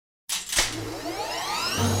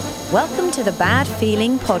Welcome to the Bad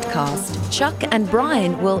Feeling Podcast. Chuck and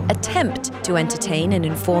Brian will attempt to entertain and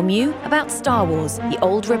inform you about Star Wars, The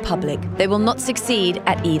Old Republic. They will not succeed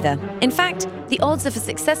at either. In fact, the odds of a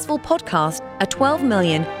successful podcast are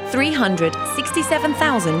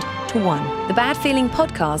 12,367,000 to 1. The Bad Feeling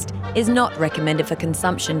Podcast is not recommended for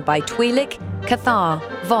consumption by Twi'lek, Cathar,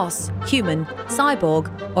 Voss, human, cyborg,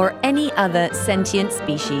 or any other sentient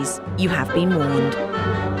species. You have been warned.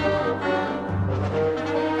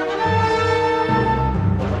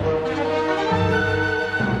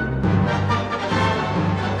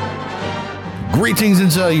 Greetings and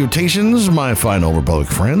salutations, my fine Old Republic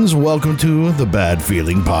friends. Welcome to the Bad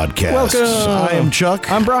Feeling Podcast. Welcome. I am Chuck.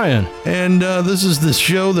 I'm Brian. And this is the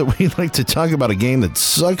show that we like to talk about a game that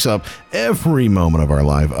sucks up every moment of our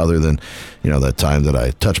life, other than, that time that I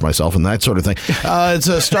touch myself and that sort of thing.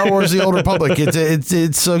 It's Star Wars: The Old Republic.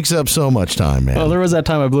 It sucks up so much time, man. Well, there was that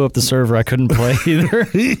time I blew up the server. I couldn't play either.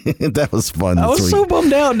 That was fun. I was so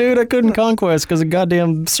bummed out, dude. I couldn't conquest because the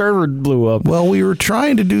goddamn server blew up. Well, we were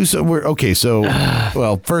trying to do so.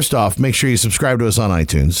 Well, first off, make sure you subscribe to us on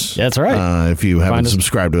iTunes. That's right. If you haven't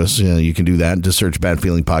subscribed to us, you can do that. Just search Bad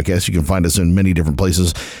Feeling Podcast. You can find us in many different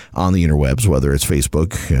places on the interwebs, whether it's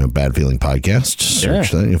Facebook, Bad Feeling Podcast. Search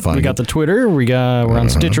that. You'll find we got the Twitter. We're on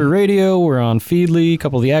Stitcher Radio. We're on Feedly, a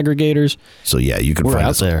couple of the aggregators. So, you can find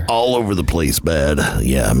us there all over the place, Bad.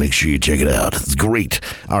 Yeah, make sure you check it out. It's great.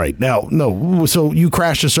 All right. Now, so you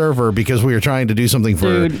crashed a server because we were trying to do something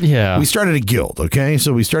for... Dude, yeah. We started a guild, okay?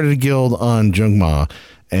 So we started a guild on Jungma.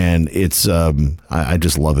 And it's, I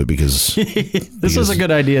just love it because... This was a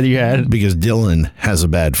good idea that you had. Because Dylan has a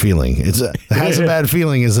bad feeling. Has a bad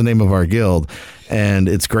feeling is the name of our guild. And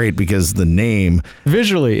it's great because the name...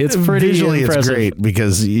 Visually, it's pretty impressive. It's great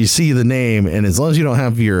because you see the name, and as long as you don't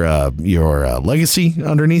have your legacy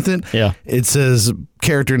underneath it, it says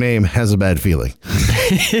character name has a bad feeling.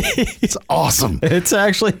 It's awesome. It's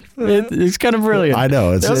actually, it's kind of brilliant. I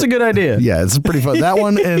know. That was a good idea. Yeah, it's pretty fun. That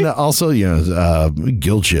one, and also,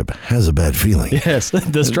 Guildship has a bad feeling. Yes,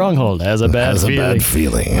 the Stronghold has a bad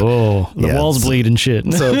feeling. Oh, the walls bleed and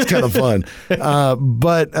shit. So it's kind of fun.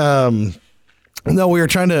 No, we're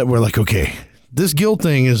like, okay, this guild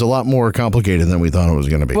thing is a lot more complicated than we thought it was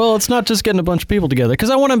going to be. Well, it's not just getting a bunch of people together, because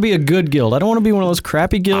I want to be a good guild. I don't want to be one of those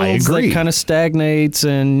crappy guilds that kind of stagnates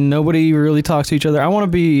and nobody really talks to each other. I want to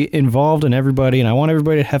be involved in everybody, and I want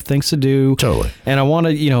everybody to have things to do. Totally. And I want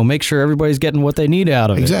to, make sure everybody's getting what they need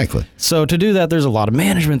out of it. Exactly. So to do that, there's a lot of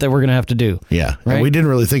management that we're going to have to do. Yeah. Right? And we didn't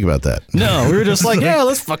really think about that. No, we were just like,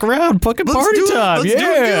 let's fuck around. Fucking party time. Let's do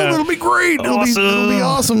it. It'll be great. Awesome. It'll be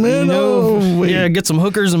awesome, man. Get some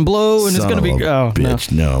hookers and blow, and it's going to be... Oh,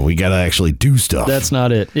 bitch. No, we got to actually do stuff. That's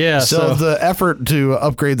not it. Yeah. So the effort to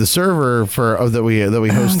upgrade the server that we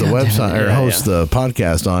host the website or host the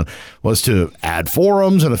podcast on was to add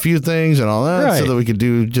forums and a few things and all that, so that we could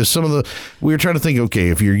do just some of the. We were trying to think, okay,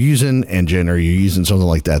 if you're using Engine or you're using something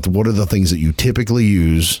like that, what are the things that you typically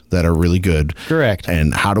use that are really good? Correct.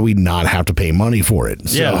 And how do we not have to pay money for it?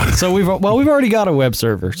 So we've already got a web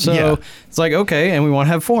server. So it's like, okay, and we want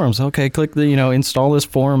to have forums. Okay, click the install this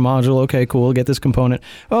forum module. Okay, cool. Get this component.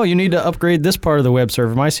 Oh, you need to upgrade this part of the web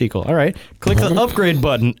server, MySQL. All right, click the upgrade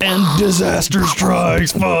button, and disaster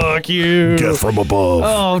strikes. Fuck you. Death from above.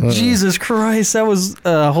 Oh, Jesus Christ. That was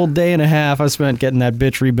a whole day and a half I spent getting that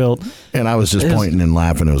bitch rebuilt. And I was just pointing and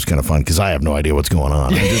laughing. It was kind of fun because I have no idea what's going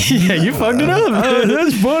on. You fucked it up.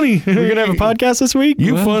 That's funny. We're going to have a podcast this week?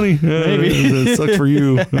 Funny. Maybe. That sucks for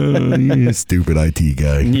you. You stupid IT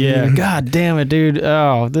guy. Yeah. God damn it, dude.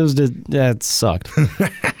 Oh, that sucked.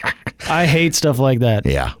 I hate stuff like that.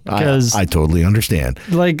 Yeah, because I totally understand.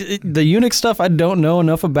 Like the Unix stuff, I don't know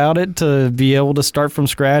enough about it to be able to start from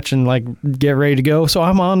scratch and like get ready to go. So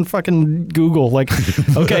I'm on fucking Google, like,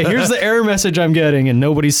 okay, here's the error message I'm getting, and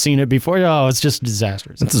nobody's seen it before. Oh, it's just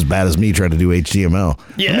disastrous. That's as bad as me trying to do HTML.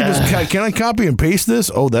 Yeah. Can I copy and paste this?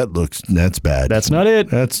 Oh, that's bad. That's not it.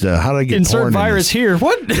 That's how do I get insert virus here?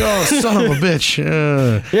 What? Oh, son of a bitch.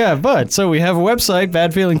 Yeah, but so we have a website,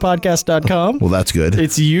 badfeelingpodcast.com. Well, that's good.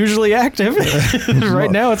 It's usually active. Right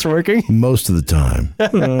now it's working. Most of the time.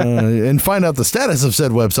 And find out the status of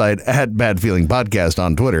said website at Bad Feeling Podcast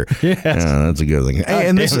on Twitter. Yes. That's a good thing. Hey,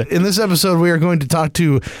 in this episode, we are going to talk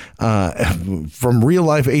to, from Real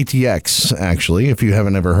Life ATX, actually. If you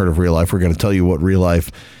haven't ever heard of Real Life, we're going to tell you what Real Life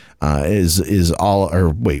is all, or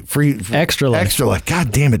wait, free Extra Life. Extra Life.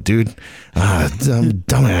 God damn it, dude. I'm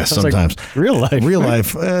dumbass sometimes. Like, real life. Real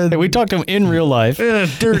life. Hey, we talked to him in real life.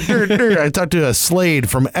 I talked to Slade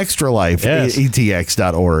from Extra Life,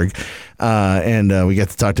 ATX.org. And we got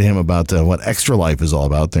to talk to him about what Extra Life is all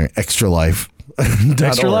about there. Extra Life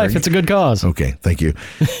Extra Life. It's a good cause. Okay, thank you.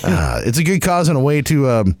 It's a good cause and a way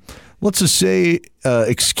to, let's just say,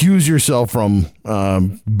 excuse yourself from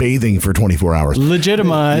bathing for 24 hours.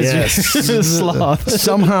 Legitimize sloth.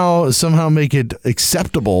 somehow make it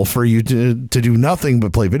acceptable for you to do nothing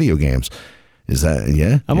but play video games. Is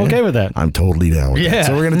that, I'm okay with that. I'm totally down with that.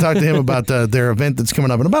 So we're going to talk to him about their event that's coming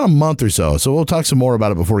up in about a month or so. So we'll talk some more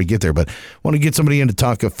about it before we get there. But want to get somebody in to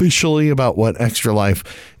talk officially about what Extra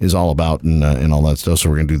Life is all about and all that stuff. So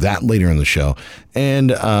we're going to do that later in the show.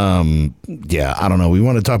 And, I don't know. We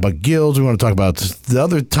want to talk about guilds. We want to talk about the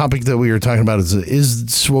other topic that we were talking about is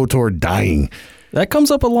SWTOR dying? That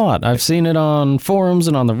comes up a lot. I've seen it on forums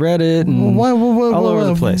and on the Reddit and all over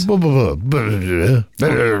the place.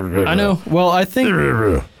 I know. Well, I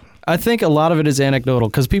think a lot of it is anecdotal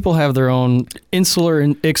because people have their own insular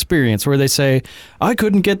experience where they say, I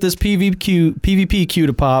couldn't get this PvP queue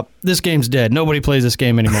to pop. This game's dead. Nobody plays this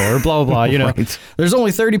game anymore. Or blah, blah, blah. Right. There's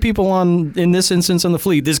only 30 people in this instance on the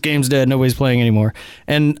fleet. This game's dead. Nobody's playing anymore.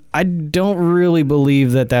 And I don't really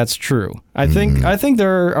believe that that's true. I think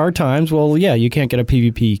there are times, you can't get a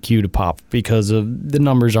PvP queue to pop because of the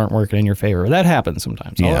numbers aren't working in your favor. That happens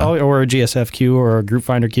sometimes. Yeah. Or a GSF queue or a group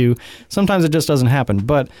finder queue. Sometimes it just doesn't happen.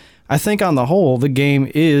 But I think on the whole, the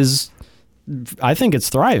game I think it's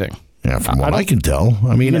thriving. Yeah, from what I can tell.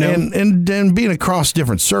 I mean, and being across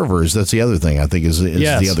different servers, that's the other thing I think is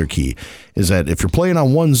the other key. Is that if you're playing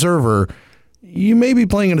on one server, you may be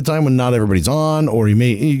playing at a time when not everybody's on, or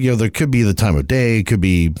there could be the time of day, it could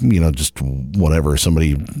be, just whatever,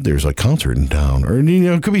 there's a concert in town, or,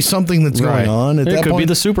 it could be something that's going on at that point. It could be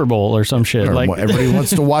the Super Bowl or some shit. Or everybody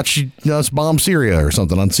wants to watch us bomb Syria or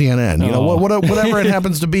something on CNN. Whatever it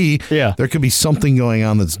happens to be, there could be something going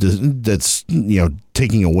on that's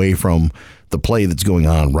taking away from the play that's going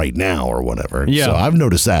on right now or whatever. Yeah. So I've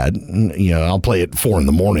noticed that. I'll play at 4 a.m.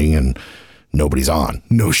 and nobody's on.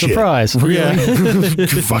 No shit. Surprise. Really? Yeah.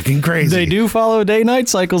 Fucking crazy. They do follow day-night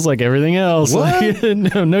cycles like everything else. What?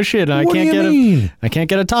 No shit. I can't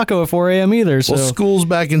get a taco at 4 a.m. either. So. Well, school's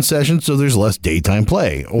back in session, so there's less daytime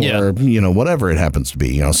play or, whatever it happens to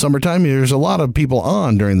be. Summertime, there's a lot of people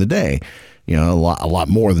on during the day. A lot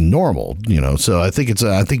more than normal. So I think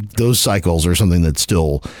I think those cycles are something that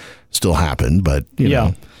still happen, but you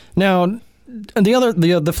know. Now,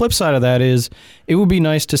 the flip side of that is it would be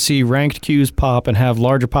nice to see ranked queues pop and have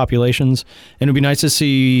larger populations, and it would be nice to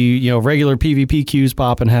see regular PvP queues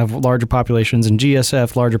pop and have larger populations, and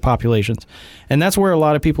GSF larger populations. And that's where a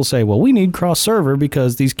lot of people say, well, we need cross server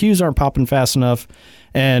because these queues aren't popping fast enough.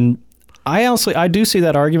 And I do see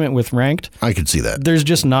that argument with ranked. I could see that. There's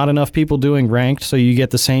just not enough people doing ranked, so you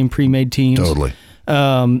get the same pre-made teams. Totally.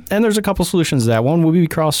 And there's a couple solutions to that. One would be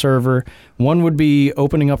cross-server. One would be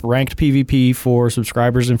opening up ranked PvP for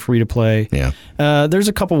subscribers and free-to-play. Yeah. There's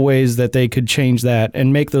a couple ways that they could change that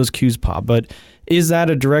and make those queues pop. But is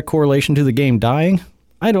that a direct correlation to the game dying?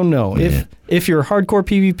 I don't know. Yeah. If your hardcore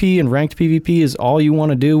PvP and ranked PvP is all you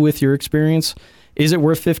want to do with your experience, is it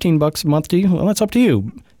worth $15 a month to you? Well, that's up to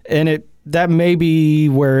you. And that may be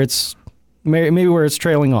where it's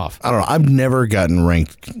trailing off. I don't know. I've never gotten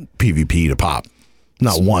ranked PvP to pop.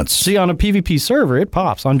 Not once. See, on a PvP server, it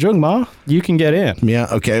pops. On Jungma, you can get in. Yeah,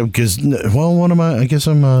 okay. Because, I guess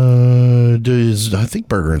I'm, I think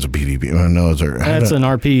Burger's a PvP. No, that's an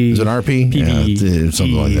RP. Is it an RP? PvE. Yeah,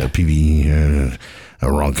 something like that. PvE.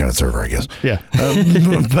 A wrong kind of server, I guess. Yeah.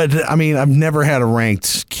 But, I've never had a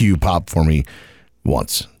ranked queue pop for me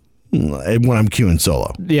once. When I'm queuing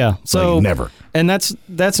solo. Yeah. So never. And that's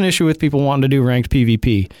an issue with people wanting to do ranked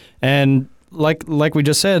PvP. And like we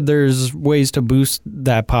just said, there's ways to boost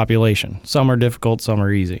that population. Some are difficult, some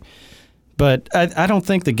are easy. But I don't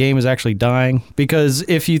think the game is actually dying, because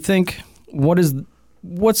if you think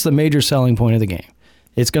what's the major selling point of the game?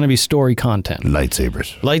 It's going to be story content.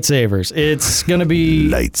 Lightsabers. It's going to be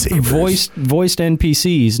voiced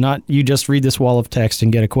NPCs, not you just read this wall of text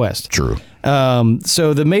and get a quest. True.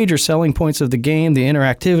 So the major selling points of the game, the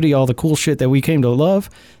interactivity, all the cool shit that we came to love,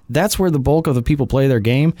 that's where the bulk of the people play their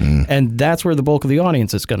game, and that's where the bulk of the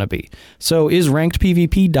audience is going to be. So is ranked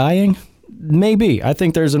PvP dying? Maybe. I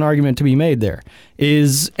think there's an argument to be made there.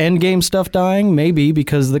 Is endgame stuff dying? Maybe,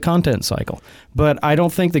 because of the content cycle. But I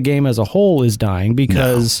don't think the game as a whole is dying,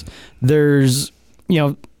 because there's,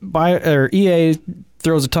 EA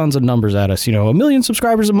throws tons of numbers at us, 1 million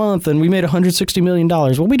subscribers a month and we made $160 million.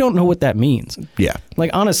 Well, we don't know what that means. Yeah.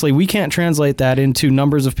 Honestly, we can't translate that into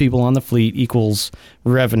numbers of people on the fleet equals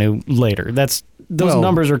revenue later. Those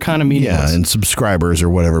numbers are kind of meaningless. Yeah, and subscribers or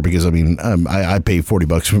whatever, because I pay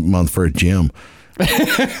 $40 a month for a gym,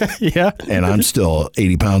 Yeah. And I'm still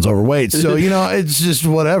 80 pounds overweight. So, it's just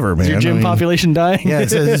whatever, man. Is your gym population dying? Yeah,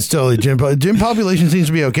 it's totally gym population seems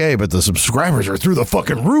to be okay, but the subscribers are through the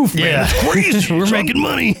fucking roof, man. Yeah. It's crazy. We're making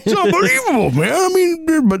money. It's unbelievable, man. I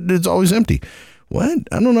mean, but it's always empty. What?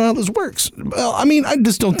 I don't know how this works. Well, I mean, I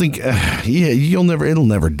just don't think, it'll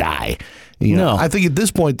never die. No. I think at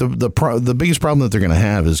this point, the biggest problem that they're going to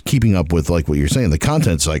have is keeping up with, like what you're saying, the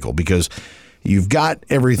content cycle, because you've got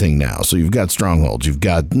everything now. So you've got Strongholds, you've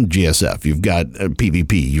got GSF, you've got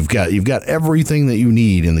PvP, you've got everything that you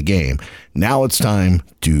need in the game. Now it's time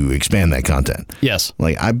to expand that content. Yes.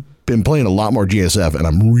 Like I've been playing a lot more GSF, and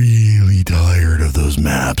I'm really tired of those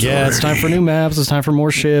maps. Yeah, already. It's time for new maps. It's time for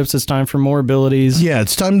more ships. It's time for more abilities. Yeah,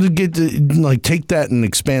 it's time to get to take that and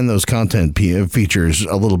expand those content features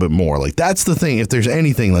a little bit more. Like that's the thing. If there's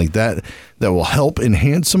anything like that will help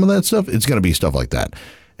enhance some of that stuff, it's going to be stuff like that.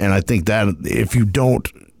 And I think that if you don't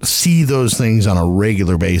see those things on a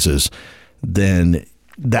regular basis, then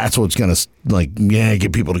that's what's going to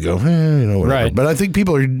get people to go, whatever. Right. But I think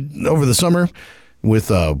people are over the summer with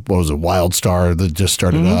WildStar that just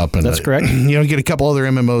started up, and that's correct. Get a couple other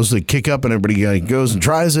MMOs that kick up, and everybody goes and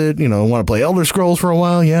tries it. Want to play Elder Scrolls for a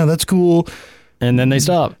while? Yeah, that's cool. And then they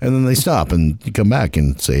stop. And you come back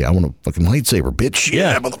and say, "I want a fucking lightsaber, bitch!"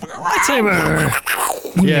 Yeah, lightsaber.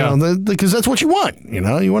 Yeah, because that's what you want. You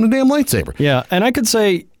want a damn lightsaber. Yeah, and I could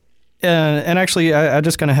say, and actually, I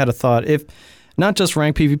just kind of had a thought. If not just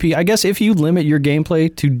ranked PvP, I guess if you limit your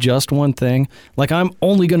gameplay to just one thing, like I'm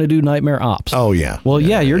only going to do Nightmare Ops. Oh, yeah. Well,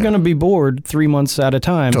 you're going to be bored 3 months at a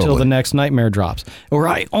time till the next Nightmare drops. Or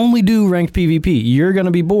I only do ranked PvP. You're going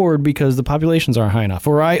to be bored because the populations aren't high enough.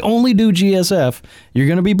 Or I only do GSF. You're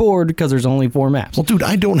going to be bored because there's only 4 maps. Well, dude,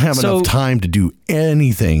 I don't have enough time to do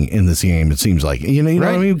anything in this game, it seems like. You know what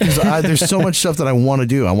I mean? Because there's so much stuff that I want to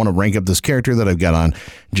do. I want to rank up this character that I've got on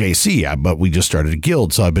JC, but we just started a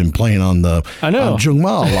guild, so I've been playing on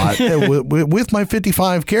Jungma a lot with my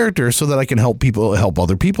 55 characters, so that I can help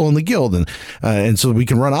other people in the guild, and so we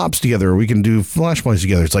can run ops together, or we can do flashpoints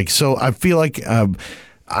together. It's like, so I feel like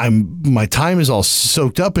my time is all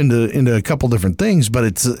soaked up into a couple different things, but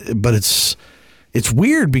it's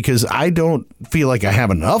weird because I don't feel like I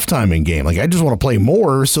have enough time in game. Like I just want to play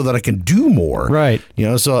more so that I can do more. Right.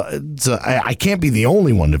 So I can't be the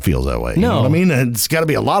only one that feels that way. You know what I mean? It's got to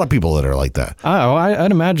be a lot of people that are like that. Oh,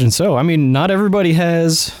 I'd imagine so. I mean, not everybody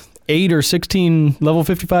has 8 or 16 level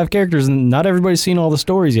 55 characters, and not everybody's seen all the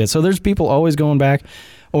stories yet. So there's people always going back.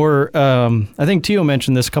 Or I think Tio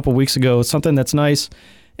mentioned this a couple weeks ago. Something that's nice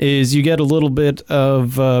is you get a little bit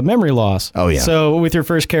of memory loss. Oh, yeah. So with your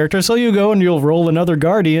first character, so you go and you'll roll another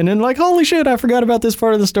Guardian, and like, holy shit, I forgot about this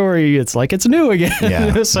part of the story. It's like it's new again.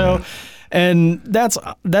 Yeah. And that's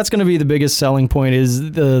going to be the biggest selling point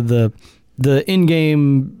is the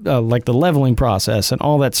in-game, like the leveling process and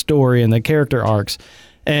all that story and the character arcs.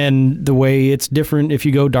 And the way it's different if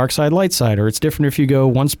you go dark side, light side, or it's different if you go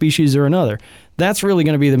one species or another. That's really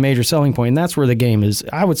going to be the major selling point, and that's where the game is,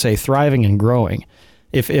 I would say, thriving and growing.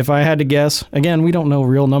 If I had to guess, again, we don't know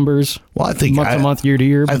real numbers. Well, I think month to month, year to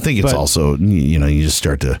year. I think it's also, you just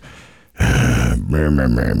start to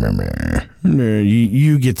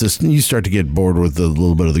you start to get bored with a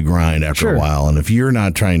little bit of the grind after a while, and if you're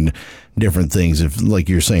not trying different things, if like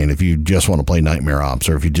you're saying, if you just want to play Nightmare Ops,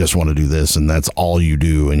 or if you just want to do this and that's all you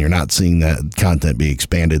do, and you're not seeing that content be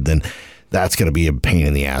expanded, then that's going to be a pain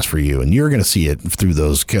in the ass for you, and you're going to see it through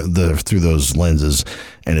those lenses,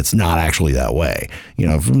 and it's not actually that way.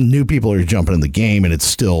 If new people are jumping in the game, and it's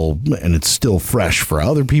still fresh for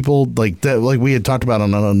other people, like that, like we had talked about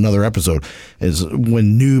on another episode, is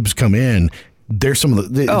when noobs come in. There's some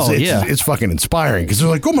of the it's fucking inspiring because they're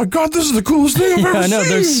like, oh my god, this is the coolest thing I've ever seen. I know,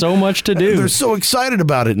 there's so much to do. They're so excited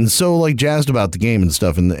about it and so like jazzed about the game and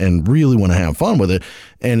stuff, and really want to have fun with it.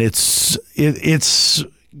 And it's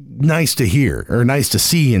nice to hear, or nice to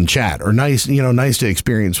see in chat, or nice to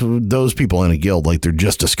experience those people in a guild, like they're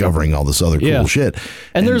just discovering all this other cool shit.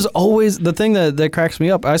 And there's always the thing that cracks me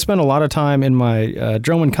up. I spent a lot of time in my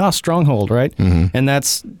Droman Koss stronghold, right? Mm-hmm. And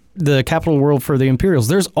that's the capital world for the Imperials.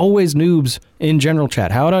 There's always noobs in general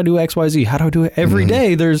chat. How do I do XYZ? How do I do it? Every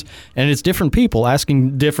day and it's different people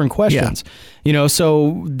asking different questions.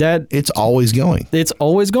 So that it's always going. It's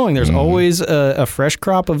always going. There's always a fresh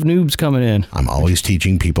crop of noobs coming in. I'm always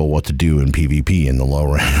teaching people what to do in PvP in the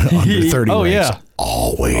low rank, under 30 ranks. Yeah.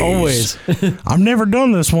 Always. I've never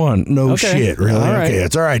done this one. No shit, really? All right. Okay,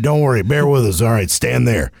 it's all right. Don't worry. Bear with us. All right, stand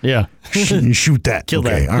there. Yeah. Shoot that. Kill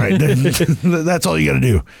that. All right. That's all you got to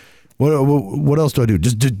do. What else do I do?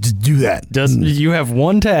 Just do that. You have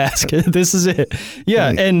one task. This is it.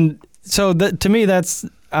 Yeah, and so to me, that's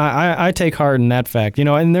I take heart in that fact,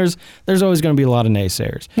 and there's always going to be a lot of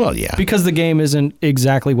naysayers. Well, yeah. Because the game isn't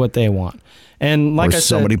exactly what they want. And like I said,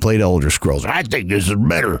 somebody played Elder Scrolls. I think this is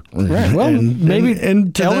better. Right. Well, maybe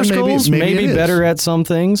Elder Scrolls may be better at some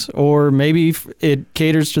things, or maybe it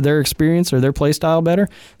caters to their experience or their play style better.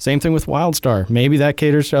 Same thing with WildStar. Maybe that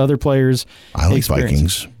caters to other players' I like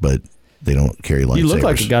experience. Vikings, but they don't carry lightsabers. You look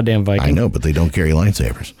like a goddamn Viking. I know, but they don't carry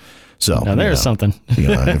lightsabers. So now there's something.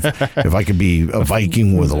 If I could be a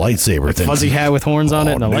Viking with a lightsaber, then fuzzy hat with horns on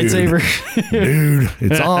it and a lightsaber. Dude,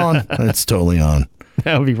 it's on. It's totally on.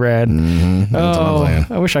 That would be rad.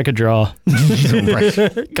 Mm-hmm. I wish I could draw.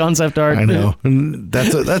 Concept art. I know.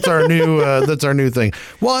 That's our new thing.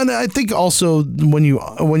 Well, and I think also when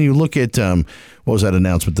you look at what was that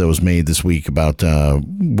announcement that was made this week about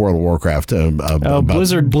World of Warcraft? About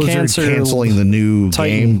Blizzard canceling the new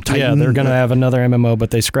game. Titan. Yeah, they're going to have another MMO, but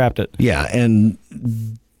they scrapped it. Yeah, and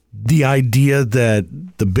the idea that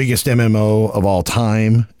the biggest MMO of all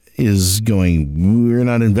time is going, we're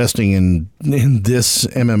not investing in this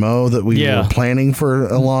MMO that we were planning for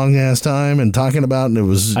a long ass time and talking about, and it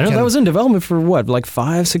was. I know that was in development for what, like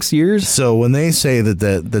 5-6 years. So when they say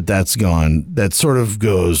that's gone, that sort of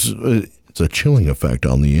goes. It's a chilling effect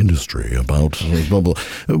on the industry about blah, blah.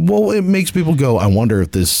 Well, it makes people go, I wonder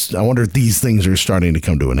if these things are starting to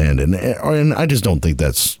come to an end, and I just don't think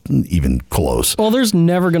that's even close. Well, there's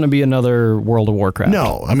never going to be another World of Warcraft.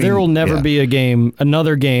 No, I mean there will never be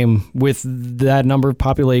another game with that number of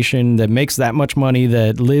population that makes that much money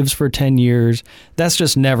that lives for 10 years. That's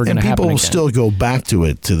just never going to happen. People will still go back to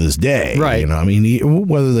it to this day, right? I mean,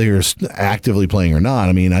 whether they are actively playing or not.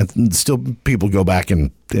 I mean, still people go back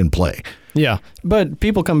and play. Yeah, but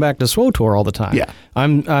people come back to SWTOR all the time. Yeah.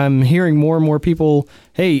 I'm hearing more and more people,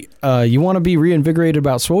 hey, you want to be reinvigorated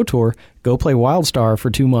about SWTOR, go play WildStar for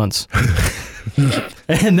 2 months.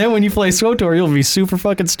 And then when you play SWTOR, you'll be super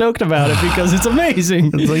fucking stoked about it because it's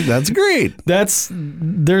amazing. It's like, that's great.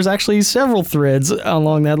 There's actually several threads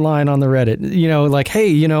along that line on the Reddit. Like,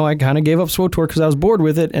 hey, I kind of gave up SWTOR because I was bored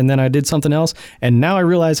with it, and then I did something else, and now I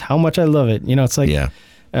realize how much I love it. It's like,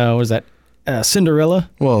 what was that? Cinderella.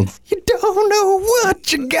 Well, you don't know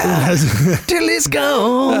what you got till it's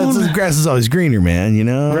gone. The grass is always greener, man.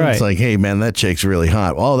 Right. It's like, hey, man, that chick's really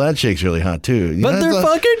hot. Well, that chick's really hot too. But they're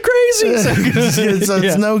fucking crazy.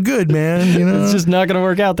 It's no good, man. It's just not going to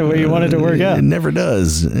work out the way you want it to work out. It never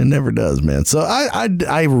does. It never does, man. So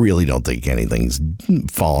I really don't think anything's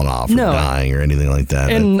fallen off or dying or anything like that.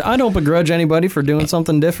 And I don't begrudge anybody for doing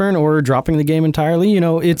something different or dropping the game entirely.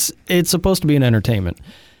 It's supposed to be an entertainment.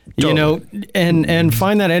 Totally. And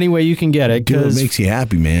find that any way you can get it, because it makes you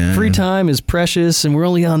happy, man. Free time is precious, and we're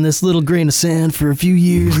only on this little grain of sand for a few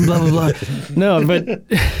years, and blah blah blah. No, but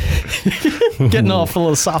getting all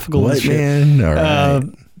philosophical and shit. Man? All right.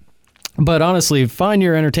 But honestly, find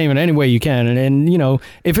your entertainment any way you can, and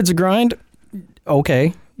if it's a grind,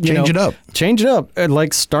 okay. Change it up.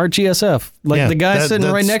 Like start GSF. Like the guy sitting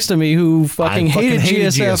right next to me who fucking hated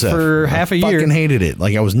GSF for half a year. I fucking hated it.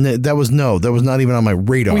 Like that was not even on my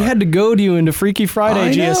radar. We had to goad you into Freaky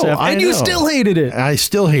Friday GSF, and you still hated it. I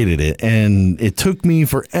still hated it, and it took me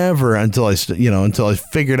forever until I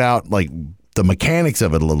figured out like the mechanics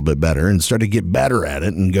of it a little bit better and started to get better at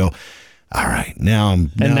it and go, all right, now I'm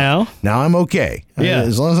okay. Yeah.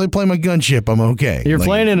 As long as I play my gunship, I'm okay. You're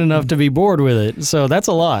playing it enough to be bored with it, so that's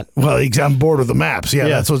a lot. Well, I'm bored with the maps. Yeah,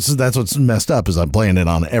 that's what's messed up is I'm playing it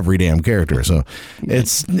on every damn character. So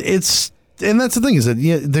it's and that's the thing is that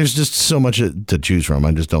there's just so much to choose from.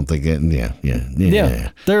 I just don't think it. Yeah.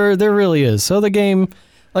 There really is. So the game,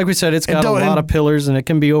 like we said, it's got a lot of pillars and it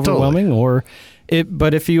can be overwhelming.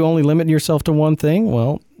 But if you only limit yourself to one thing,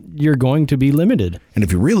 well, you're going to be limited. And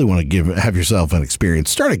if you really want to have yourself an experience,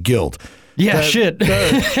 start a guild. Yeah, shit.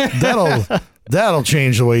 That'll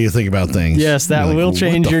change the way you think about things. Yes, that will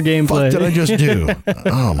change your gameplay. What did I just do?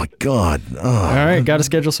 Oh my god! All right, got to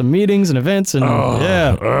schedule some meetings and events and It's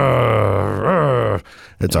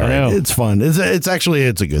all right. It's fun. It's actually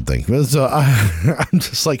a good thing. So I'm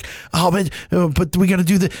just like, but we got to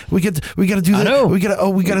do that. We got to do that. I know. We got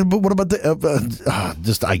to. But what about the?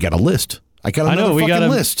 I got a list. I got another fucking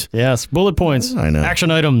list. Yes, bullet points. I know. Action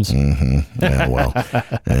items. Mm-hmm. Yeah, well,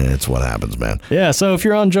 it's what happens, man. Yeah, so if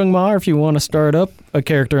you're on Jungma, or if you want to start up a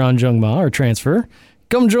character on Jungma or transfer,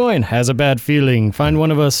 come join. Has a bad feeling. Find one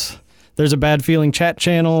of us. There's a bad feeling chat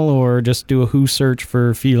channel, or just do a who search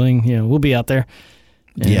for feeling. We'll be out there.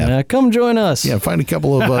 And, come join us. Yeah, find a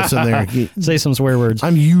couple of us in there. Say some swear words.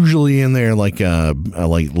 I'm usually in there like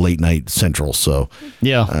late night central, so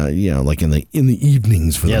like in the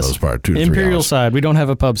evenings for the most part, 2 to 3 hours. Imperial side. We don't have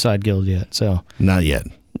a pub side guild yet, so not yet.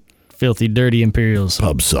 Filthy, dirty Imperials.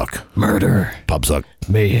 Pubs suck. Murder. Pubs suck.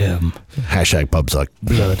 mayhem. Hashtag pub suck.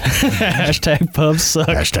 Blood. Hashtag pub suck.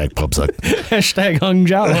 Hashtag pub suck. Hashtag hung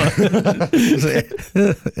jawa.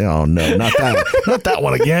 Oh no, not that. Not that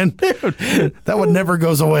one again. That one never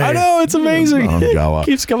goes away. I know, it's amazing. Hung jawa.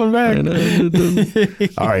 Keeps coming back.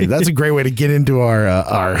 All right, that's a great way to get into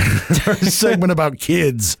our segment about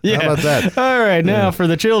kids. Yeah. How about that? All right, now for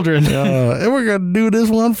the children. And we're going to do this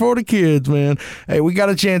one for the kids, man. Hey, we got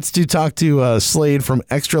a chance to talk to Slade from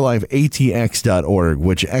extralifeatx.org,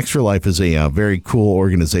 which Extra Life is a very cool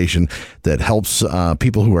organization that helps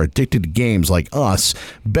people who are addicted to games like us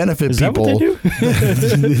benefit people. Is that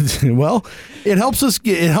what they do? Well, it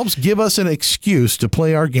helps give us an excuse to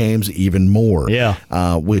play our games even more. Yeah.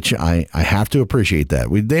 Which I have to appreciate that.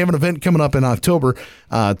 They have an event coming up in October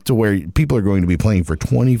to where people are going to be playing for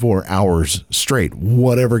 24 hours straight,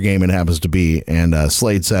 whatever game it happens to be. And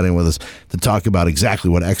Slade sat in with us to talk about exactly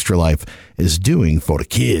what Extra Life is doing for the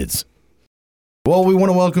kids. Well, we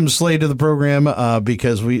want to welcome Slade to the program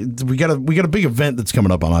because we got a big event that's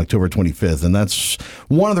coming up on October 25th, and that's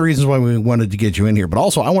one of the reasons why we wanted to get you in here. But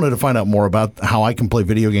also, I wanted to find out more about how I can play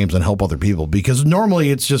video games and help other people, because normally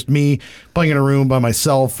it's just me playing in a room by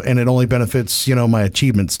myself, and it only benefits my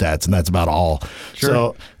achievement stats, and that's about all. Sure.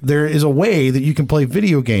 So there is a way that you can play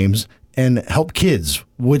video games and help kids,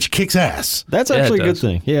 which kicks ass. That's actually a good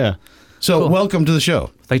thing. Yeah. So welcome to the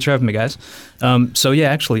show. Thanks for having me, guys.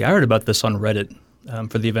 Actually, I heard about this on Reddit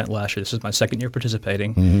for the event last year. This is my second year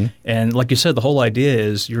participating. Mm-hmm. And like you said, the whole idea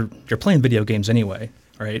is you're playing video games anyway,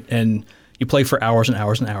 right? And you play for hours and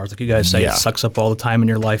hours and hours. Like you guys say, It sucks up all the time in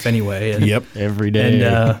your life anyway. And, yep. Every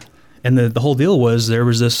day. And the whole deal was there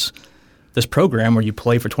was this program where you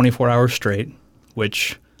play for 24 hours straight,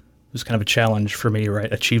 which was kind of a challenge for me,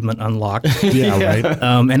 right? Achievement unlocked. Yeah, right.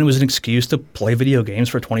 And it was an excuse to play video games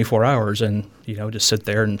for 24 hours and, just sit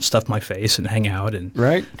there and stuff my face and hang out. And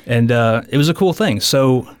right. And it was a cool thing.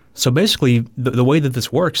 So basically, the way that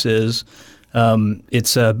this works is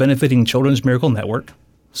it's benefiting Children's Miracle Network,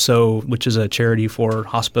 which is a charity for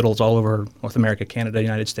hospitals all over North America, Canada,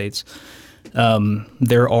 United States.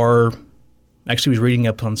 There are, actually, I was reading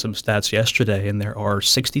up on some stats yesterday, and there are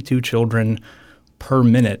 62 children per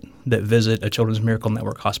minute that visit a Children's Miracle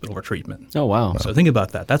Network hospital for treatment. Oh, wow. So think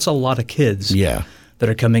about that. That's a lot of kids that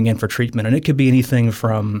are coming in for treatment. And it could be anything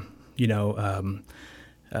from,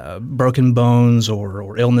 broken bones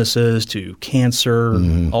or illnesses to cancer,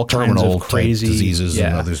 all kinds of crazy diseases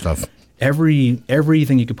and other stuff.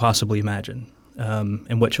 Everything you could possibly imagine.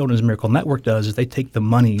 And what Children's Miracle Network does is they take the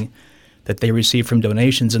money that they receive from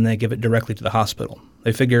donations and they give it directly to the hospital.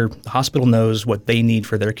 They figure the hospital knows what they need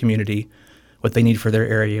for their community, what they need for their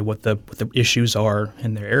area, what the issues are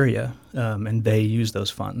in their area, and they use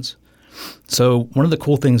those funds. So one of the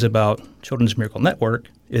cool things about Children's Miracle Network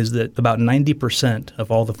is that about 90%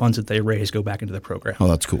 of all the funds that they raise go back into the program. Oh,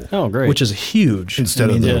 that's cool. Oh, great. Which is huge.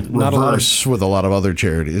 Instead of the reverse with a lot of other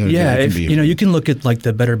charities. Yeah, you can look at like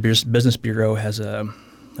the Better Business Bureau has a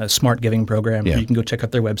smart giving program. Yeah. You can go check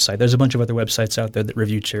out their website. There's a bunch of other websites out there that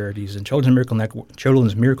review charities, and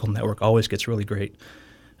Children's Miracle Network always gets really great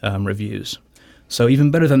reviews. So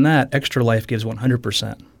even better than that, Extra Life gives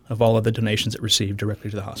 100% of all of the donations it received directly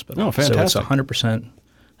to the hospital. Oh, fantastic. So it's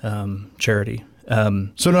 100% charity.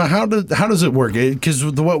 So now how does it work? Because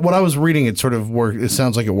what I was reading, it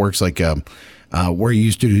sounds like it works like where you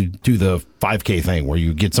used to do the 5K thing, where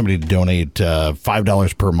you get somebody to donate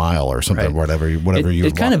 $5 per mile or something, right. whatever you.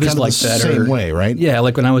 It kind of is like the that. Same way, right? Yeah,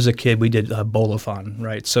 like when I was a kid, we did a bowl-a-thon,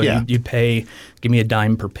 right? So you pay, give me a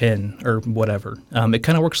dime per pin or whatever. It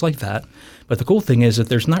kind of works like that. But the cool thing is that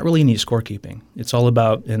there's not really any scorekeeping. It's all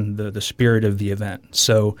about in the spirit of the event.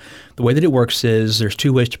 So the way that it works is there's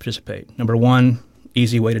two ways to participate. Number one,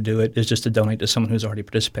 easy way to do it is just to donate to someone who's already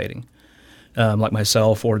participating. Like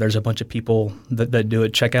myself, or there's a bunch of people that do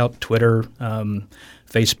it. Check out Twitter,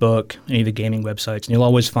 Facebook, any of the gaming websites, and you'll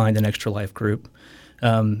always find an Extra Life group.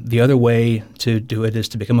 The other way to do it is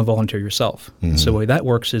to become a volunteer yourself. Mm-hmm. So the way that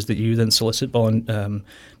works is that you then solicit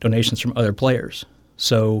donations from other players.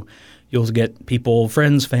 So you'll get people,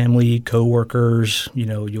 friends, family, coworkers.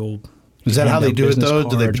 Is that how they do it though?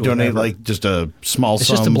 Do they donate like just a small sum? It's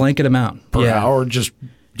just a blanket amount per hour, just.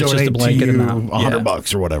 Donate just a blanket to you amount.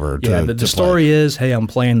 $100 or whatever. The story is, hey, I'm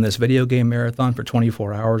playing this video game marathon for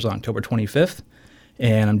 24 hours on October 25th,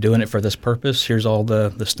 and I'm doing it for this purpose. Here's all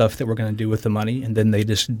the stuff that we're going to do with the money, and then they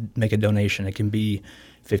just make a donation. It can be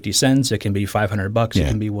 50 cents, it can be $500, it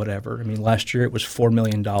can be whatever. I mean, last year it was $4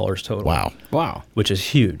 million total. Wow. Which is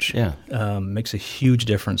huge. Yeah. Makes a huge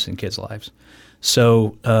difference in kids' lives.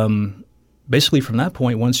 So basically from that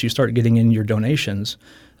point, once you start getting in your donations,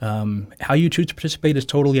 How you choose to participate is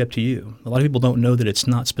totally up to you. A lot of people don't know that it's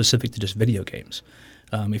not specific to just video games.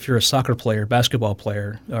 If you're a soccer player, basketball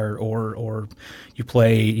player, or you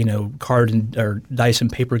play, card or dice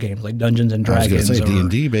and paper games like Dungeons and Dragons, I was going to say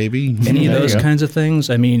D&D, baby. Any of those kinds of things.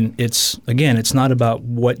 I mean, it's not about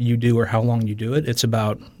what you do or how long you do it. It's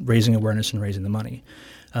about raising awareness and raising the money.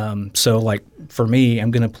 So, like for me,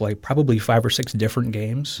 I'm going to play probably 5 or 6 different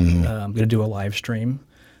games. I'm going to do a live stream,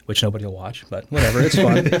 which nobody will watch, but whatever, it's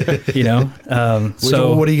fun,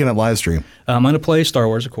 So what are you going to live stream? I'm going to play Star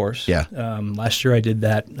Wars, of course. Yeah. Last year I did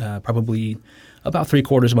that. Probably about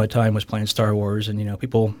 3/4 of my time was playing Star Wars, and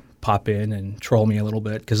people pop in and troll me a little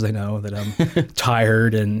bit because they know that I'm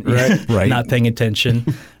tired and not paying attention.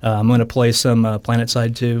 I'm going to play some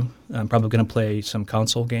PlanetSide 2. I'm probably going to play some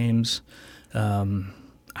console games.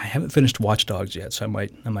 I haven't finished Watch Dogs yet, so I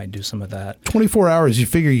might do some of that. 24 hours, you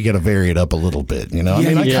figure you got to vary it up a little bit,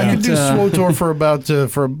 I could do SWTOR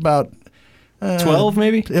for about 12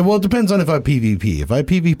 maybe? It depends on if I PvP. If I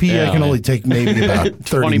PvP, I can only take maybe about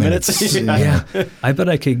 30 minutes. Yeah. I bet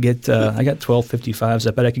I could get, I got 1255s.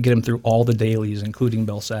 I bet I could get them through all the dailies, including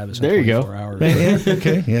Bell Savis in 24 hours.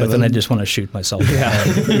 Okay. Yeah, but then I just want to shoot myself.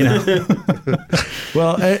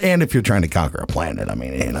 Well, and if you're trying to conquer a planet,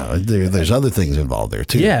 there's other things involved there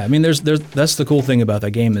too. Yeah, there's that's the cool thing about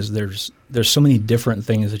that game is there's so many different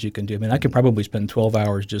things that you can do. I could probably spend 12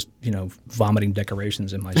 hours just, vomiting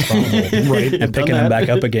decorations in my stronghold and picking them back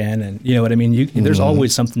up again. And you know what I mean? There's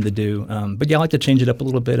always something to do. But yeah, I like to change it up a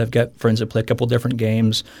little bit. I've got friends that play a couple different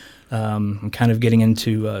games. I'm kind of getting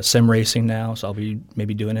into sim racing now, so I'll be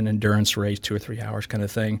maybe doing an endurance race, 2 or 3 hours kind of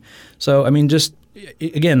thing. So, just,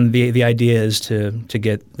 again, the idea is to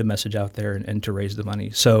get the message out there and to raise the money.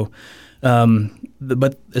 So,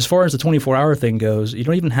 but as far as the 24-hour thing goes, you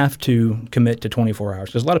don't even have to commit to 24 hours.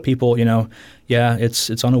 Because a lot of people,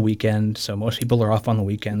 it's on a weekend, so most people are off on the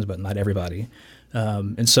weekends, but not everybody.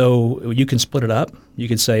 And so you can split it up. You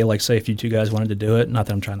could say, say if you two guys wanted to do it, not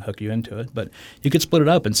that I'm trying to hook you into it, but you could split it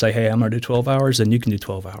up and say, hey, I'm going to do 12 hours, and you can do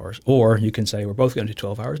 12 hours. Or you can say, we're both going to do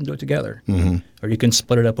 12 hours and do it together. Mm-hmm. Or you can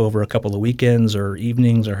split it up over a couple of weekends or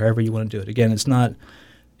evenings or however you want to do it. Again, it's not...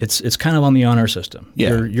 It's kind of on the honor system.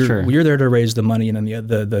 Yeah, you're there to raise the money, and then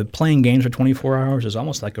the playing games for 24 hours is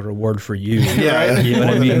almost like a reward for you. Yeah, you know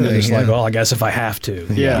what I mean? It's like, well, I guess if I have to.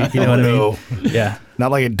 Yeah, you know what I mean? Yeah. Not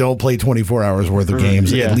like it don't play 24 hours worth of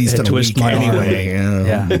games at least in a week anyway.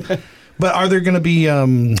 Yeah. But are there going to be?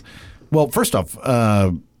 Well, first off,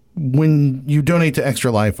 when you donate to Extra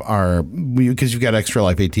Life, because you've got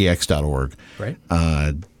extralifeatx.org,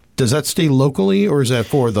 right? Does that stay locally, or is that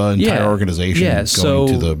for the entire organization going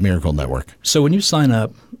to the Miracle Network? So when you sign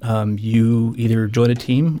up, you either join a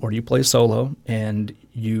team or you play solo, and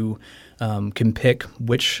you can pick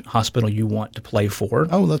which hospital you want to play for.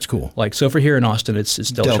 Oh, that's cool. So for here in Austin, it's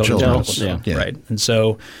Dell Children's Hospital, right? And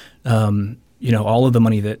so, all of the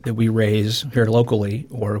money that we raise here locally,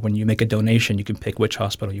 or when you make a donation, you can pick which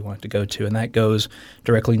hospital you want to go to, and that goes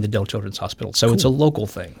directly into Dell Children's Hospital. So It's a local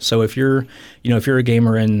thing. So if you're a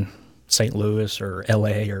gamer in St. Louis or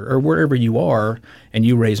LA or wherever you are, and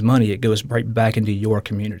you raise money, it goes right back into your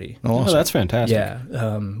community. Oh, awesome. That's fantastic.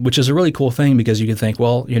 Yeah, which is a really cool thing, because you can think,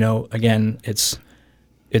 well, again, it's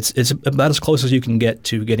about as close as you can get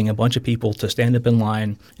to getting a bunch of people to stand up in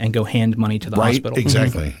line and go hand money to the hospital.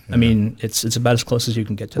 Exactly. Mm-hmm. It's about as close as you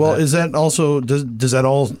can get to that. Well, is that also does that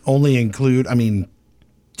all only include?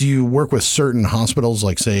 Do you work with certain hospitals?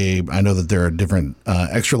 Like, say, I know that there are different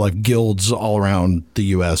Extra Life guilds all around the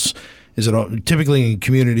U.S. Is it typically in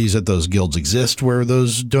communities that those guilds exist where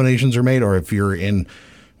those donations are made, or if you're in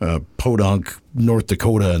Podunk, North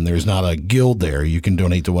Dakota, and there's not a guild there, you can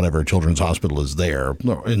donate to whatever children's hospital is there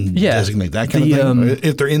and designate that kind of thing?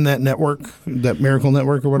 If they're in that network, that Miracle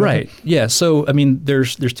Network or whatever? Right. Yeah. So,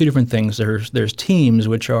 there's 2 different things. There's teams,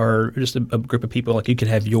 which are just a group of people. Like, you could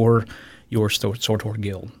have your SWTOR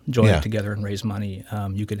guild join together and raise money.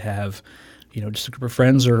 You could have, just a group of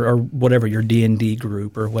friends or whatever, your D&D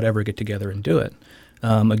group or whatever, get together and do it.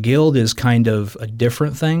 A guild is kind of a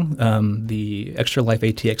different thing. The Extra Life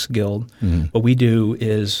ATX guild, what we do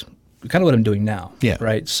is kind of what I'm doing now. Yeah.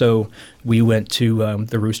 Right. So we went to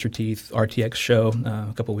the Rooster Teeth RTX show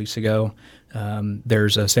a couple of weeks ago.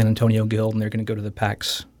 There's a San Antonio guild, and they're going to go to the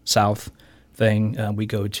PAX South thing. We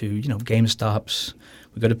go to GameStops.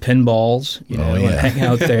 We go to pinballs. And hang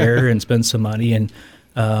out there and spend some money and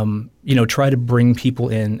try to bring people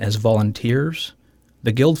in as volunteers.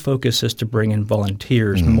 The guild focus is to bring in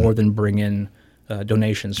volunteers more than bring in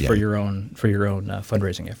donations for your own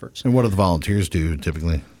fundraising efforts. And what do the volunteers do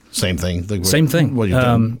typically? Same thing. Same thing. What do you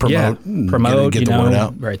do? Promote. Get the word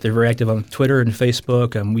out. Right. They're very active on Twitter and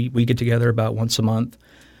Facebook. We get together about once a month.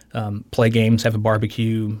 play games, have a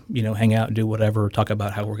barbecue, hang out, do whatever, talk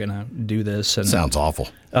about how we're going to do this. And sounds awful.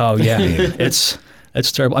 Oh, yeah.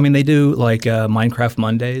 It's terrible. I mean, they do like Minecraft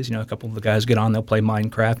Mondays. A couple of the guys get on, they'll play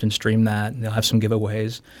Minecraft and stream that. And they'll have some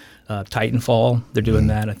giveaways. Titanfall, they're doing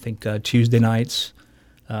that, I think, Tuesday nights.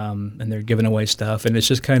 And they're giving away stuff. And it's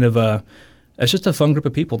just kind of it's just a fun group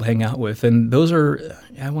of people to hang out with. And those are,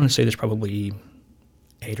 I want to say there's probably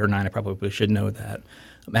 8 or 9, I probably should know that,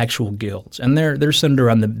 actual guilds. And they're centered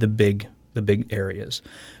around the big areas.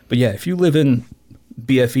 But yeah, if you live in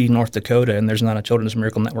BFE, North Dakota, and there's not a Children's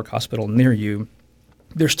Miracle Network hospital near you,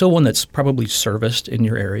 there's still one that's probably serviced in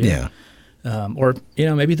your area. Yeah. Or,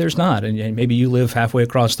 maybe there's not. And maybe you live halfway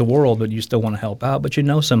across the world, but you still want to help out. But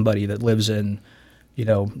somebody that lives in,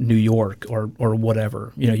 New York or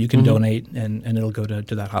whatever. You can donate and it'll go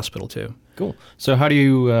to that hospital too. Cool. So how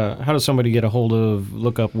does somebody get a hold of,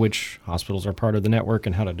 look up which hospitals are part of the network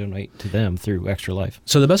and how to donate to them through Extra Life?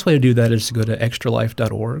 So the best way to do that is to go to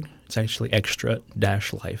extralife.org. It's actually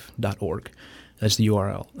extra-life.org. That's the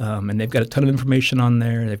URL. And they've got a ton of information on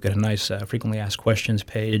there. They've got a nice frequently asked questions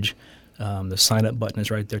page. The sign up button is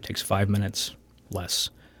right there. It takes 5 minutes less.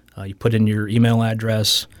 You put in your email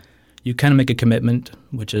address. You kind of make a commitment,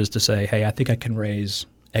 which is to say, hey, I think I can raise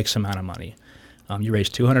X amount of money. You raise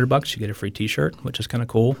 $200, you get a free T-shirt, which is kind of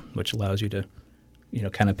cool, which allows you to,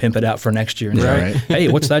 kind of pimp it out for next year and say, hey,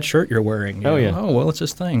 what's that shirt you're wearing? Yeah. Oh, well, it's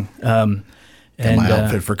this thing. And my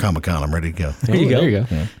outfit for Comic-Con, I'm ready to go. There you go. There you go.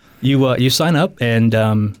 Yeah. You sign up and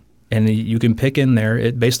you can pick in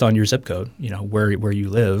there based on your zip code, where you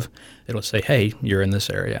live. It'll say, hey, you're in this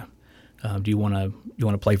area. Do you want to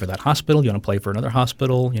play for that hospital? Do you want to play for another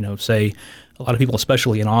hospital? Say a lot of people,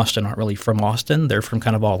 especially in Austin, aren't really from Austin. They're from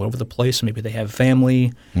kind of all over the place. Maybe they have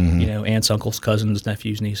family, aunts, uncles, cousins,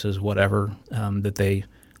 nephews, nieces, whatever, that they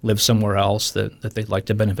live somewhere else that they'd like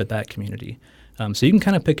to benefit that community. So you can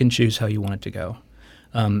kind of pick and choose how you want it to go.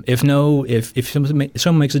 If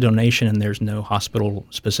someone makes a donation and there's no hospital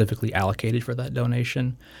specifically allocated for that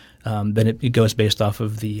donation, then it goes based off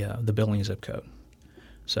of the billing zip code.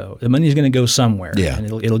 So the money is going to go somewhere, and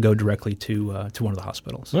it'll go directly to one of the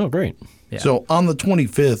hospitals. Oh, great! Yeah. So on the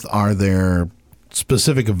 25th, are there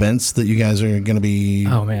specific events that you guys are going to be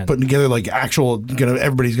putting together? Like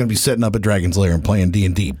everybody's going to be setting up at Dragon's Lair and playing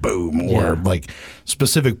D&D, boom, or like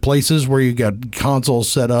specific places where you got consoles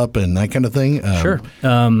set up and that kind of thing. Sure.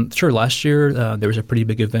 Last year there was a pretty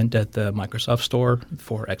big event at the Microsoft store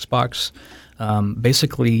for Xbox.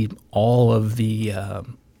 Basically, all of the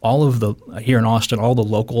here in Austin, all the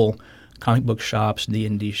local comic book shops,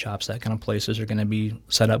 D&D shops, that kind of places are going to be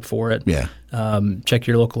set up for it. Yeah. Check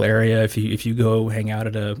your local area. If you go hang out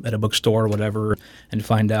at a bookstore or whatever, and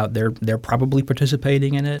find out they're probably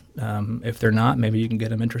participating in it. If they're not, maybe you can get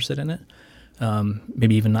them interested in it.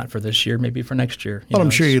 Maybe even not for this year, maybe for next year. But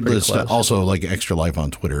I'm sure you'd list also like Extra Life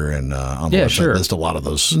on Twitter and on the website, list a lot of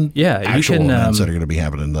those actual events that are going to be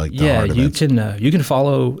happening. Like the hard events. You can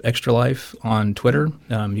follow Extra Life on Twitter.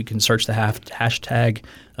 You can search the hashtag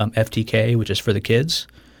FTK, which is for the kids,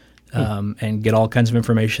 and get all kinds of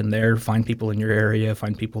information there. Find people in your area.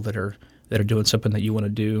 Find people that are doing something that you want to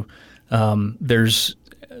do.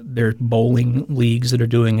 There's bowling leagues that are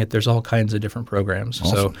doing it. There's all kinds of different programs.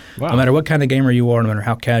 Awesome. So no matter what kind of gamer you are, no matter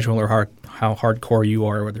how casual or how hardcore you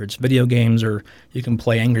are, whether it's video games or you can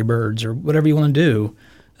play Angry Birds or whatever you want to do,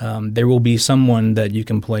 there will be someone that you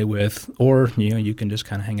can play with, or you can just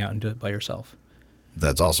kind of hang out and do it by yourself.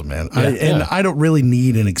 That's awesome, man. I don't really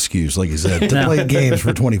need an excuse, like you said, to play games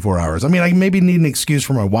for 24 hours. I mean, I maybe need an excuse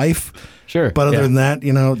for my wife. Sure. But other than that,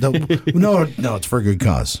 no, it's for a good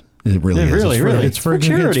cause. It really is. It's for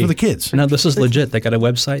charity. It's for the kids. No, this is legit. They got a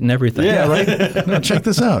website and everything. Yeah, right? No, check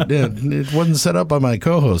this out. Yeah, it wasn't set up by my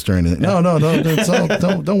co-host or anything. No. It's all,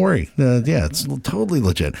 don't worry. It's totally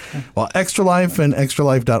legit. Well, Extra Life and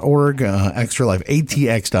extralife.org,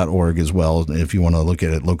 extralifeatx.org as well, if you want to look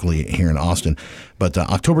at it locally here in Austin. But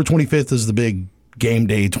October 25th is the big game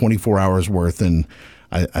day, 24 hours worth, and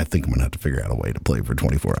I think I'm going to have to figure out a way to play for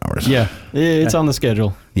 24 hours. Yeah, it's on the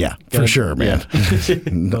schedule. Yeah, for sure, man.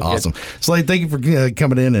 Yeah. Awesome. Slade, thank you for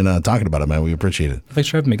coming in and talking about it, man. We appreciate it. Thanks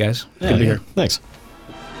for having me, guys. Good to be here. Thanks.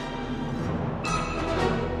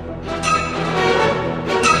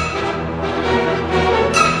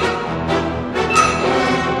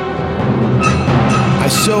 I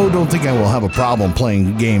so don't think I will have a problem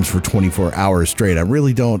playing games for 24 hours straight. I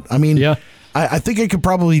really don't. I mean, I think I could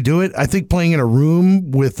probably do it. I think playing in a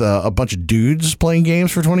room with a bunch of dudes playing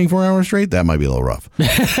games for 24 hours straight, that might be a little rough.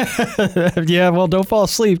 Yeah, well, don't fall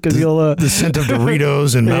asleep because you'll... The scent of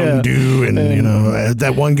Doritos and Mountain Dew and, you know,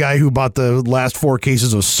 that one guy who bought the last 4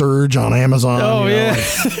 cases of Surge on Amazon. Oh, yeah.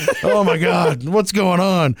 Oh, my God. What's going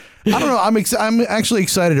on? I don't know. I'm actually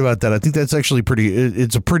excited about that. I think that's actually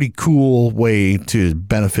it's a pretty cool way to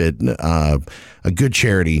benefit a good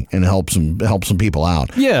charity and help some people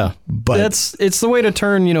out. Yeah, but it's the way to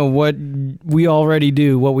turn, you know, what we already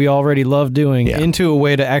do, what we already love doing, into a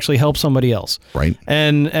way to actually help somebody else. Right.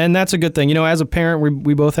 And that's a good thing. You know, as a parent,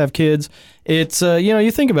 we both have kids. It's you know,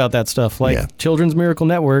 you think about that stuff like Children's Miracle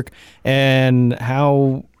Network and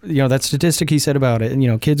how, you know, that statistic he said about it, and, you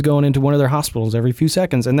know, kids going into one of their hospitals every few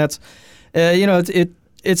seconds, and that's you know,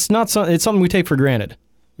 it's something we take for granted,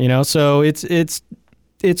 you know. So it's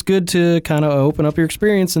good to kind of open up your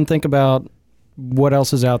experience and think about what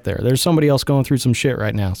else is out there. There's somebody else going through some shit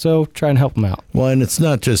right now, so try and help them out. Well, and it's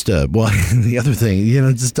not just the other thing, you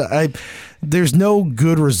know, just there's no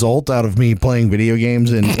good result out of me playing video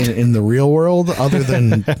games in the real world other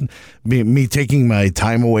than me taking my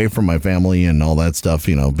time away from my family and all that stuff,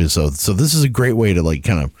 you know. So this is a great way to like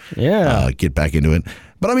kind of get back into it.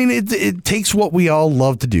 But I mean, it takes what we all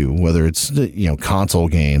love to do, whether it's, you know, console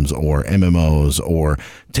games or MMOs or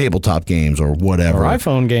tabletop games or whatever, or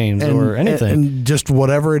iPhone games or anything, and just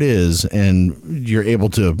whatever it is, and you're able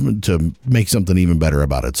to make something even better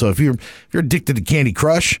about it. So if you're addicted to Candy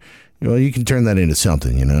Crush, well, you can turn that into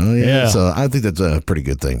something, you know. Yeah. So I think that's a pretty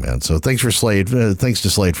good thing, man. So thanks for Slade. Thanks to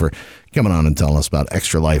Slade for coming on and telling us about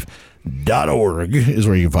extralife.org is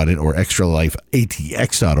where you can find it, or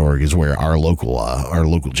extralifeatx.org is where our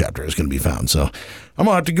local chapter is going to be found. So I'm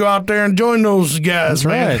gonna have to go out there and join those guys.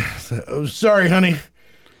 That's right. Oh, sorry, honey.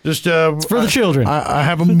 Just it's for the children. I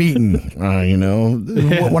have a meeting. You know,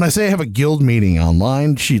 when I say I have a guild meeting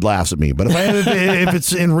online, she laughs at me. But if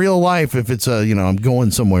it's in real life, if it's you know, I'm going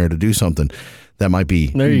somewhere to do something, that might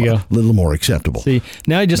be a little more acceptable. See,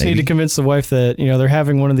 now you just need to convince the wife that, you know, they're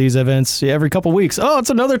having one of these events every couple weeks. Oh, it's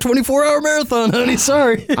another 24-hour marathon, honey.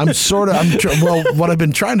 Sorry. Well, what I've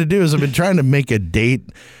been trying to do is I've been trying to make a date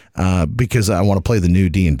because I want to play the new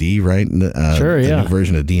D&D, right? Sure, the new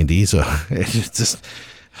version of D&D. So it's just...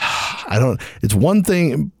 it's one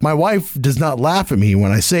thing. My wife does not laugh at me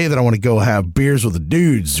when I say that I want to go have beers with the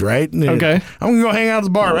dudes, right? Okay. I'm going to go hang out at the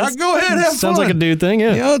bar. Go ahead, have fun. Sounds like a dude thing,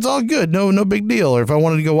 yeah. You know, it's all good. No big deal. Or if I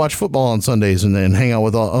wanted to go watch football on Sundays and then hang out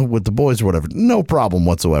with the boys or whatever, no problem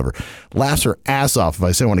whatsoever. Laughs her ass off if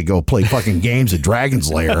I say I want to go play fucking games at Dragon's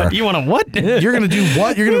Lair. You want to what? You're going to do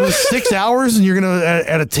what? You're going to do 6 hours and you're going to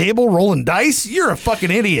at a table rolling dice? You're a fucking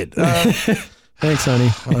idiot. Thanks, honey.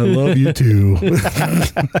 I love you too.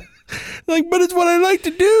 Like, but it's what I like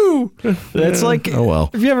to do. That's like, oh well.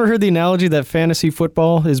 Have you ever heard the analogy that fantasy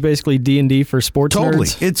football is basically D&D for sports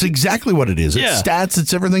nerds? It's exactly what it is. It's stats.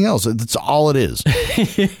 It's everything else. It's all it is.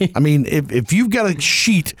 I mean, if you've got a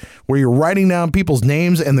sheet where you're writing down people's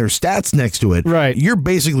names and their stats next to it, right, you're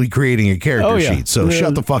basically creating a character sheet. So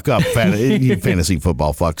shut the fuck up, you fantasy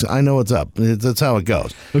football fucks. I know what's up. That's how it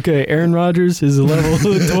goes. Okay, Aaron Rodgers is a level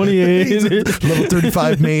 28. Level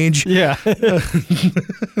 35 mage. Yeah.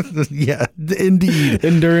 Yeah, indeed.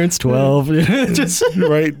 Endurance 12. Just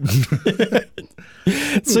right.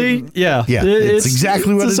 See, yeah. It's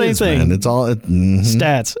exactly what it is. It's the same thing. Man. It's all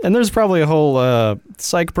stats, and there's probably a whole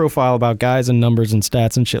psych profile about guys and numbers and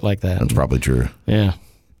stats and shit like that. That's probably true. Yeah.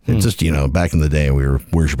 It's just, you know, back in the day, we were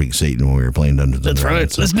worshiping Satan when we were playing Dungeons and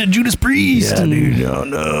Dragons. That's right. Listen to Judas Priest. Yeah, dude.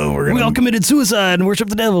 No. We all committed suicide and worship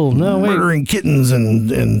the devil. No, wait. Murdering kittens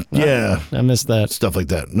and yeah. I missed that. Stuff like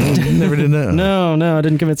that. No, never did that. No, I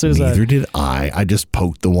didn't commit suicide. Neither did I. I just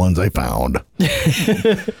poked the ones I found.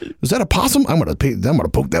 Is that a possum? I'm gonna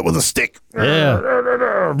poke that with a stick. Yeah.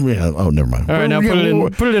 Yeah. Oh, never mind. All right, now put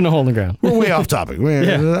it in a hole in the ground. We're way off topic. I don't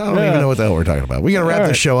even know what the hell we're talking about. We got to wrap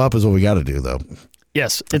this show up is what we got to do, though.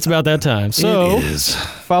 Yes, it's about that time. So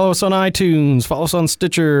follow us on iTunes, follow us on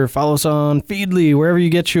Stitcher, follow us on Feedly, wherever you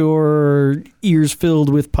get your ears filled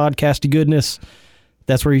with podcasty goodness.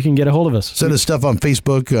 That's where you can get a hold of us. Send us stuff on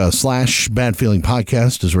Facebook, /Bad Feeling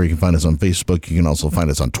Podcast is where you can find us on Facebook. You can also find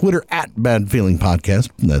us on Twitter @Bad Feeling Podcast.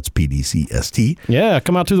 That's PDCST. Yeah,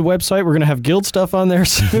 come out to the website. We're going to have guild stuff on there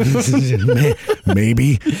soon.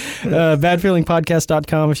 Maybe.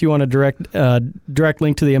 Badfeelingpodcast.com. If you want a direct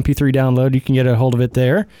link to the MP3 download, you can get a hold of it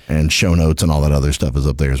there. And show notes and all that other stuff is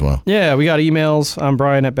up there as well. Yeah, we got emails. I'm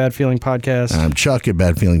Brian at Bad Feeling Podcast. I'm Chuck at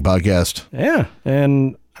Bad Feeling Podcast. Yeah,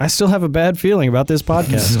 and I still have a bad feeling about this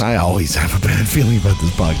podcast. I always have a bad feeling about this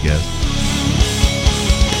podcast.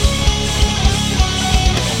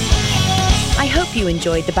 I hope hope you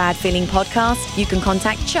enjoyed the Bad Feeling Podcast. You can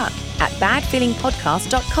contact Chuck at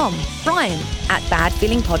badfeelingpodcast.com, Brian at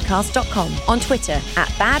badfeelingpodcast.com, on Twitter at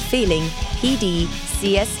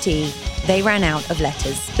badfeelingpdcst. They ran out of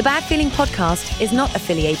letters. The Bad Feeling Podcast is not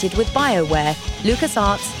affiliated with BioWare,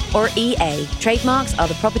 LucasArts, or EA. Trademarks are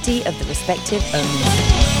the property of the respective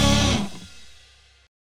owners.